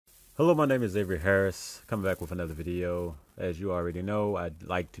Hello, my name is Avery Harris, coming back with another video. As you already know, I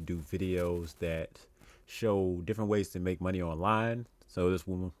like to do videos that show different ways to make money online. So this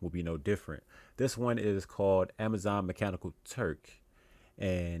one will be no different. This one is called Amazon Mechanical Turk.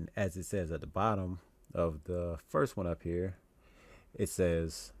 And as it says at the bottom of the first one up here, it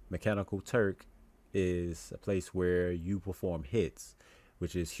says Mechanical Turk is a place where you perform hits,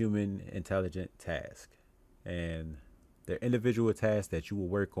 which is human intelligent task. And they're individual tasks that you will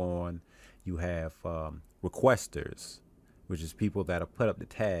work on. You have requesters, which is people that'll put up the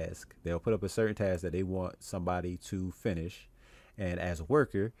task. They'll put up a certain task that they want somebody to finish. And as a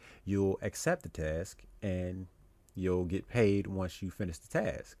worker, you'll accept the task and you'll get paid once you finish the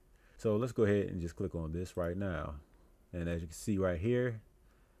task. So let's go ahead and just click on this right now. And as you can see right here,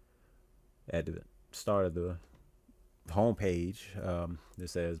 at the start of the home page, it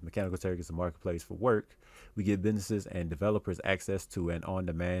says Mechanical Turk is a marketplace for work. We give businesses and developers access to an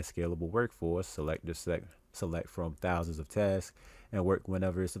on-demand scalable workforce. Select from thousands of tasks and work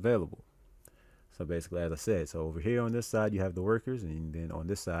whenever it's available. So basically, as I said, so over here on this side you have the workers, and then on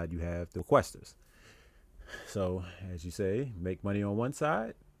this side you have the requesters. So as you say, make money on one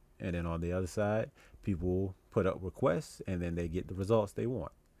side, and then on the other side people put up requests and then they get the results they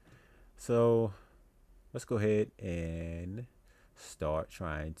want. So let's go ahead and start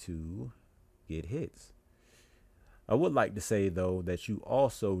trying to get hits. I would like to say though that you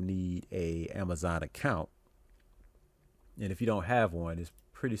also need a Amazon account, and if you don't have one, it's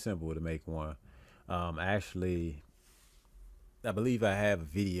pretty simple to make one. Actually, I believe I have a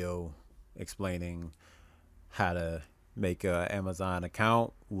video explaining how to make an Amazon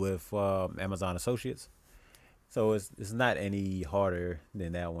account with Amazon Associates. So it's not any harder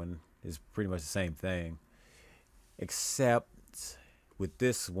than that one. It's pretty much the same thing, except with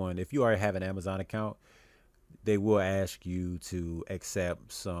this one, if you already have an Amazon account, they will ask you to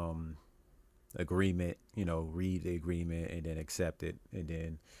accept some agreement, read the agreement and then accept it, and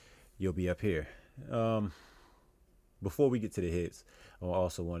then you'll be up here. Before we get to the hits, I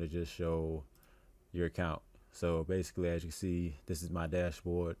also want to just show your account. So basically, as you can see, this is my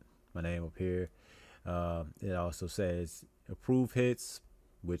dashboard, my name up here. It also says approved hits,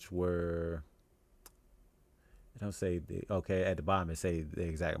 which were, it don't say okay, at the bottom it say the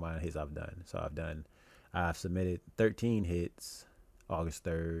exact amount of hits I've done. So I've submitted 13 hits August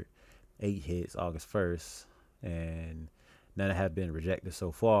 3rd, 8 hits August 1st, and none have been rejected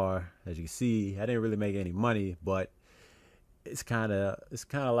so far. As you can see, I didn't really make any money, but it's kind of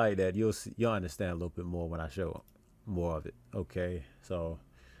like that. You'll understand a little bit more when I show more of it. Okay, so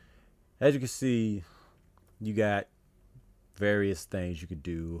as you can see, you got various things you could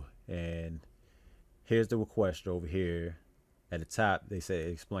do, and here's the request over here. At the top, they say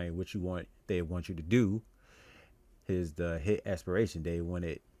explain what they want you to do. Here's the hit expiration date when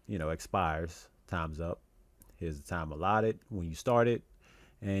it expires, time's up. Here's the time allotted when you start it,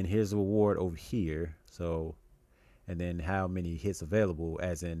 and here's the reward over here. So, and then how many hits available,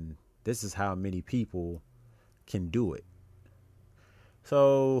 as in this is how many people can do it.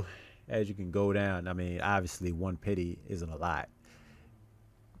 So as you can go down, I mean, obviously one penny isn't a lot,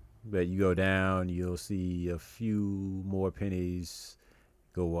 but you go down, you'll see a few more pennies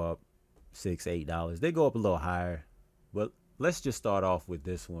go up, $6, $8. They go up a little higher, but let's just start off with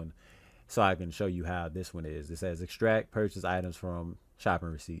this one so I can show you how this one is. It says extract purchase items from shopping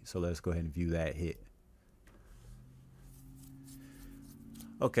receipt. So let's go ahead and view that hit.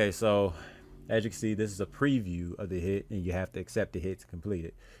 Okay, so as you can see, this is a preview of the hit, and you have to accept the hit to complete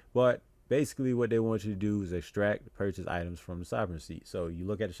it. But basically what they want you to do is extract purchase items from the shopping receipt. So you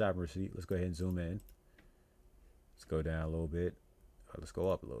look at the shopping receipt. Let's go ahead and zoom in. Let's go down a little bit. Let's go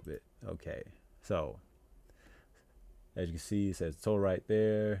up a little bit. Okay, so as you can see, it says total right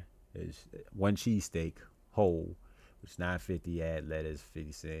there is one cheesesteak whole, which is $9.50, add lettuce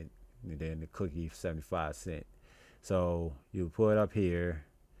 50 cents, and then the cookie 75 cents. So you put up here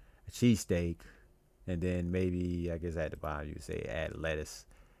a cheesesteak, and then maybe, I guess at the bottom you would say add lettuce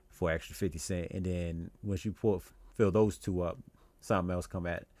for extra 50 cents, and then once you fill those two up, something else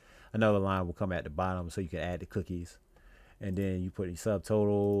another line will come at the bottom, so you can add the cookies, and then you put the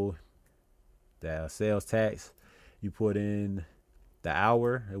subtotal, the sales tax, you put in the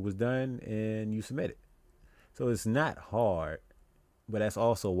hour it was done, and you submit it. So it's not hard, but that's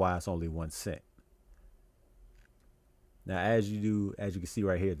also why it's only 1 cent. Now as you can see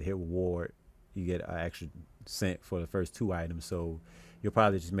right here, the hit reward, you get an extra cent for the first 2 items, so you'll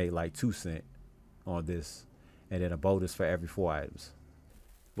probably just make like 2 cents on this, and then a bonus for every 4 items.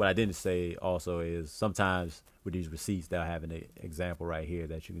 What I didn't say also is sometimes with these receipts they'll have an example right here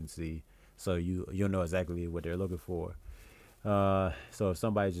that you can see, so you'll know exactly what they're looking for. So if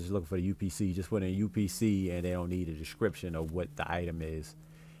somebody's just looking for the UPC, just put in UPC and they don't need a description of what the item is.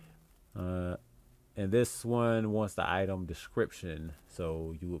 And this one wants the item description.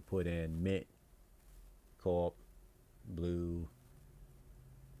 So you would put in mint, corp, blue.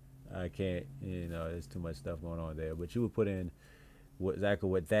 I can't, there's too much stuff going on there. But you would put in exactly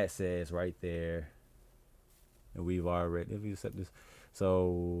what that says right there. And we've already, if you accept this.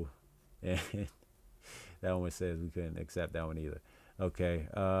 So, and that one says we couldn't accept that one either. Okay.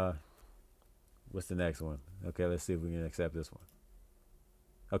 What's the next one? Okay, let's see if we can accept this one.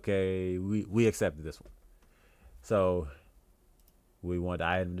 Okay, we accepted this one. So we want the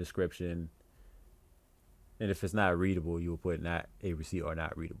item description. And if it's not readable, you will put not a receipt or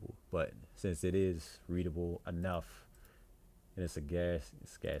not readable. But since it is readable enough, and it's a gas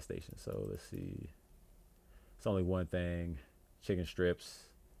station. So let's see. It's only one thing, chicken strips,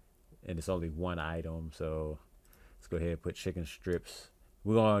 and it's only one item. So let's go ahead and put chicken strips.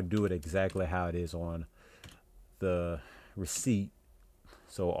 We're going to do it exactly how it is on the receipt.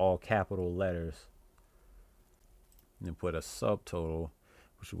 So all capital letters. And put a subtotal,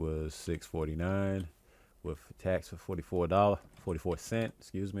 which was $6.49 with tax for $44.44,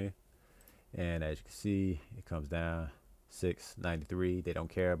 excuse me. And as you can see, it comes down $6.93. They don't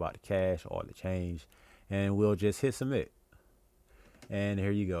care about the cash or the change. And we'll just hit submit. And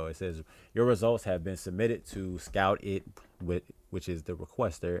here you go. It says your results have been submitted to Scout It, which is the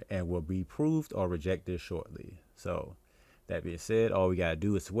requester, and will be approved or rejected shortly. So that being said, all we got to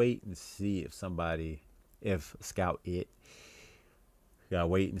do is wait and see if Scout It, we got to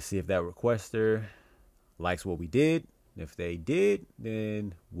wait and see if that requester likes what we did. If they did,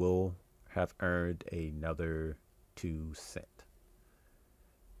 then we'll have earned another 2 cents.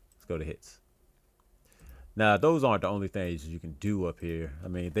 Let's go to hits. Now, those aren't the only things you can do up here. I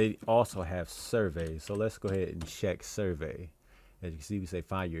mean, they also have surveys. So let's go ahead and check survey. As you can see, we say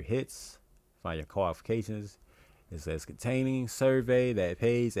find your hits, find your qualifications. It says containing survey that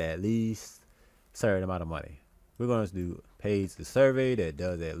pays at least a certain amount of money. We're going to do pays the survey that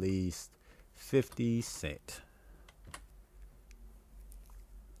does at least 50 cents.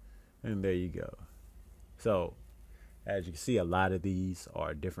 And there you go. So, as you can see, a lot of these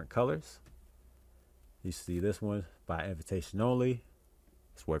are different colors. You see this one by invitation only.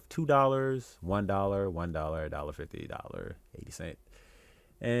 It's worth $2, $1, $1, $1.50, $1.80.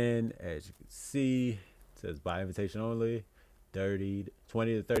 And as you can see, it says by invitation only, 20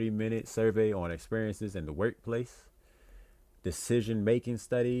 to 30 minute survey on experiences in the workplace, decision making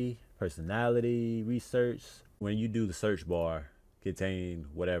study, personality research. When you do the search bar, contain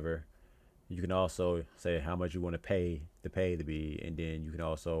whatever, you can also say how much you want to pay to be, and then you can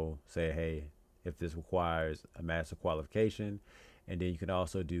also say, hey, if this requires a master qualification, and then you can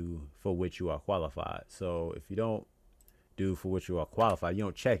also do for which you are qualified. So if you don't do for which you are qualified, you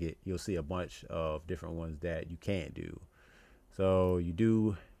don't check it, you'll see a bunch of different ones that you can't do. So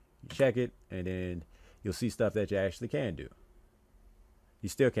you check it, and then you'll see stuff that you actually can do. You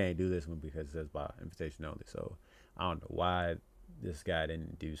still can't do this one because it says by invitation only. So I don't know why this guy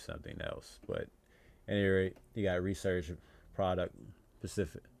didn't do something else. But at any rate, you got research, product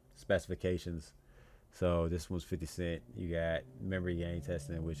specific specifications. So this one's 50 cents. You got memory gain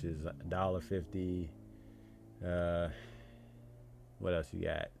testing, which is $1.50. What else you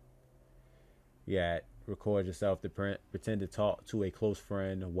got? You got record yourself to pretend to talk to a close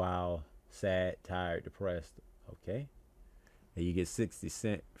friend while sad, tired, depressed. Okay. And you get 60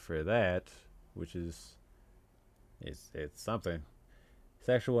 cents for that, which is it's something.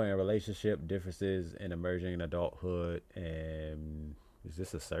 Sexual and relationship differences in emerging adulthood. And is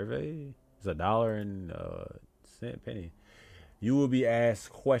this a survey? It's $1.00 penny. You will be asked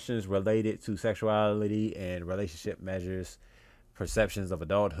questions related to sexuality and relationship measures, perceptions of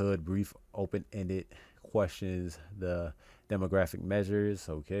adulthood, brief open-ended questions, the demographic measures.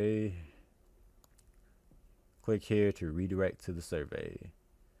 Okay. Click here to redirect to the survey,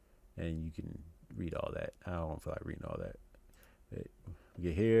 and you can read all that. I don't feel like reading all that. We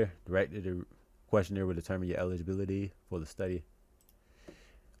get here, directed to questionnaire will determine your eligibility for the study.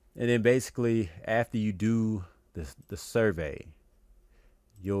 And then basically after you do the survey,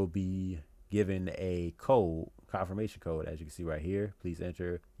 you'll be given a code, confirmation code, as you can see right here. Please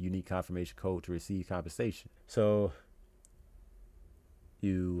enter unique confirmation code to receive compensation. So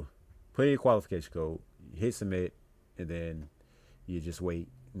you put in your qualification code, you hit submit, and then you just wait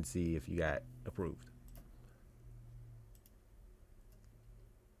and see if you got approved.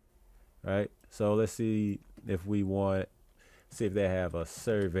 Right? So let's see if we want, see if they have a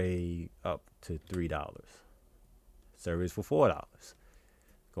survey up to $3. Surveys for $4.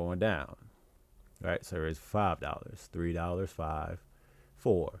 Going down. right? So it's $5, $3, 5,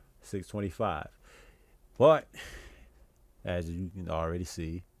 4, 6.25. But as you can already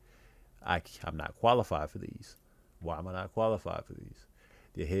see, I'm not qualified for these. Why am I not qualified for these?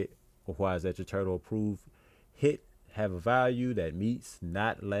 The hit requires that your turtle approved hit have a value that meets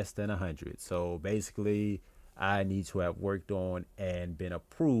not less than 100. So basically, I need to have worked on and been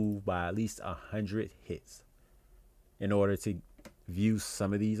approved by at least 100 hits in order to view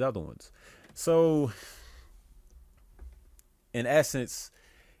some of these other ones. So in essence,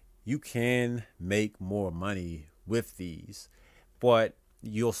 you can make more money with these, but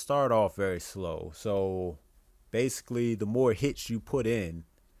you'll start off very slow. So basically, the more hits you put in,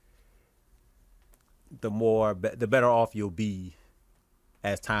 the better off you'll be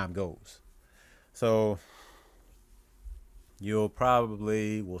as time goes. So you'll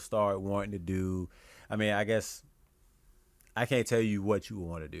probably will start wanting to do, I mean, I guess I can't tell you what you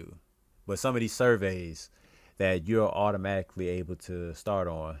want to do, but some of these surveys that you're automatically able to start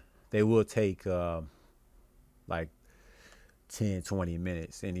on, they will take like 10, 20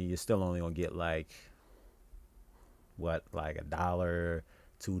 minutes, and you're still only gonna get like like $1,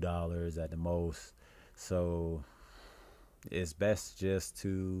 $2 at the most. So it's best just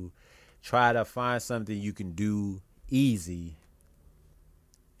to try to find something you can do easy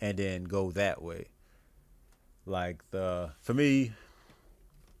and then go that way. Like for me,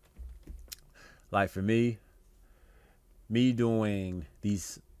 me doing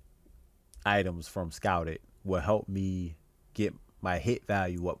these items from Scouted will help me get my hit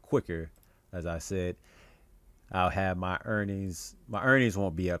value up quicker. As I said, I'll have my earnings. My earnings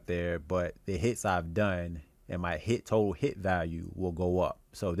won't be up there, but the hits I've done and my total hit value will go up.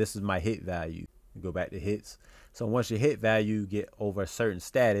 So this is my hit value. Go back to hits. So once your hit value get over a certain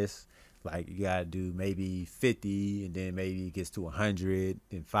status, like you gotta do maybe 50, and then maybe it gets to 100,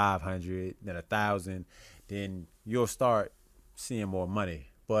 then 500, then 1,000, then you'll start seeing more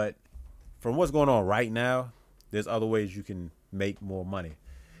money. But from what's going on right now, there's other ways you can make more money.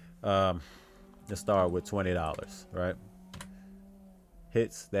 Let's start with $20, right?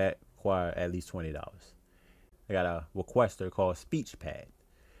 Hits that require at least $20. I got a requester called SpeechPad,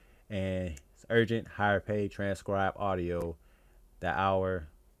 and it's urgent, higher pay, transcribe audio. The hour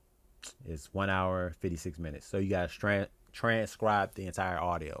is 1 hour 56 minutes. So you gotta transcribe the entire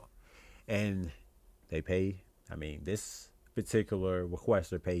audio, and they pay. I mean, this particular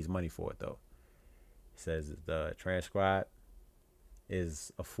requester pays money for it though. It says the transcribe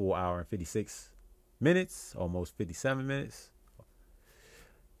is a full hour and 56 minutes, almost 57 minutes.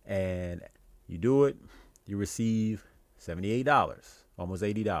 And you do it, you receive $78, almost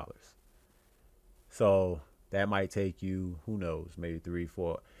 $80. So that might take you, who knows, maybe 3,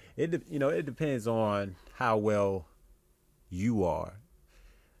 4. It depends on how well you are.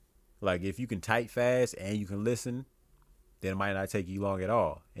 Like if you can type fast and you can listen, then it might not take you long at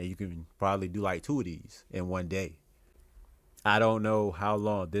all, and you can probably do like 2 of these in one day. I don't know how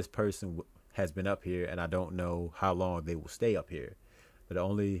long this person has been up here, and I don't know how long they will stay up here. But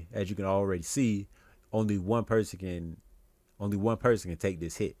only, as you can already see, only one person can take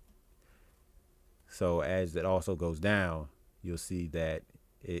this hit. So as it also goes down, you'll see that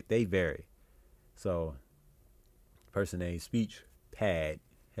they vary. So person named Speech Pad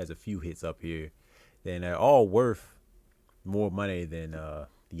has a few hits up here. Then they're all worth more money than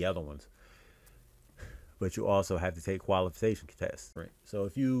the other ones. But you also have to take qualification tests. Right. So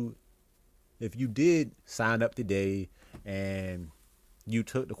if you did sign up today and you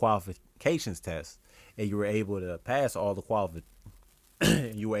took the qualifications test and you were able to pass all the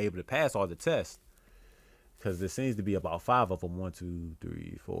tests, because there seems to be about 5 of them. 1, 2,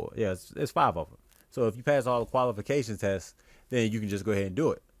 3, 4. Yeah, it's 5 of them. So if you pass all the qualification tests, then you can just go ahead and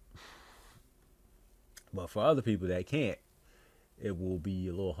do it. But for other people that can't, it will be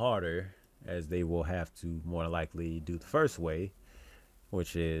a little harder, as they will have to more likely do the first way,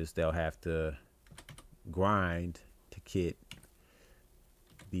 which is they'll have to grind to get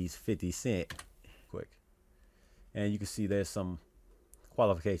these 50 cent quick. And you can see there's some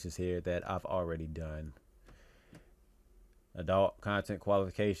qualifications here that I've already done. Adult content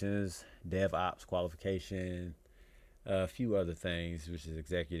qualifications, DevOps qualification, a few other things, which is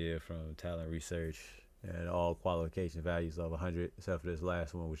executive from talent research, and all qualification values of 100, except for this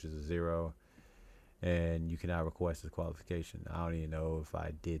last one, which is a 0. And you cannot request this qualification. I don't even know if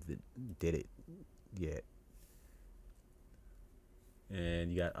I did it yet.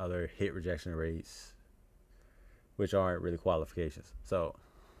 And you got other hit rejection rates, which aren't really qualifications. So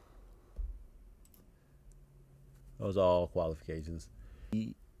those are all qualifications.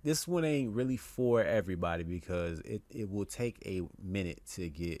 This one ain't really for everybody because it will take a minute to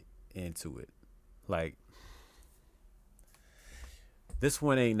get into it. Like, this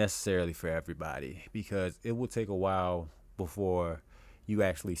one ain't necessarily for everybody because it will take a while before you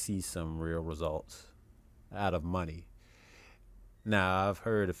actually see some real results out of money. Now, I've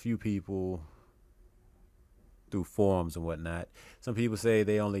heard a few people through forums and whatnot. Some people say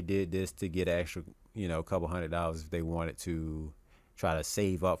they only did this to get extra, a couple $100 if they wanted to try to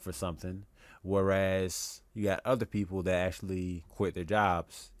save up for something. Whereas you got other people that actually quit their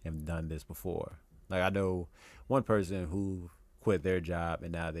jobs and done this before. Like, I know one person who quit their job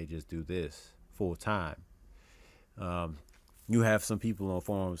and now they just do this full time. You have some people on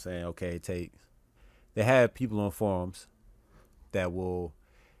forums saying, okay, they have people on forums that will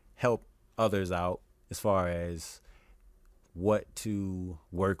help others out as far as what to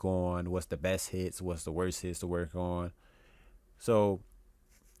work on, what's the best hits, what's the worst hits to work on. So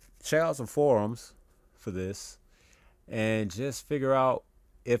check out some forums for this and just figure out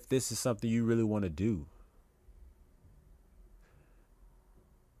if this is something you really want to do.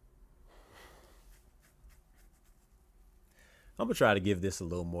 I'm going to try to give this a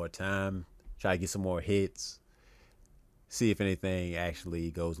little more time, try to get some more hits, see if anything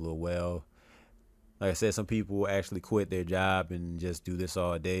actually goes a little well. Like I said, some people actually quit their job and just do this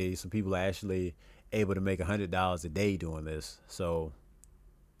all day. Some people are actually able to make $100 a day doing this. So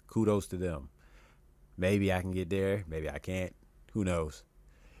kudos to them. Maybe I can get there. Maybe I can't. Who knows?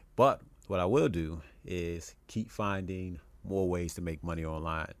 But what I will do is keep finding more ways to make money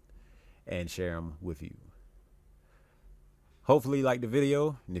online and share them with you. Hopefully you liked the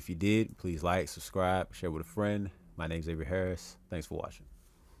video. And if you did, please like, subscribe, share with a friend. My name's Avery Harris. Thanks for watching.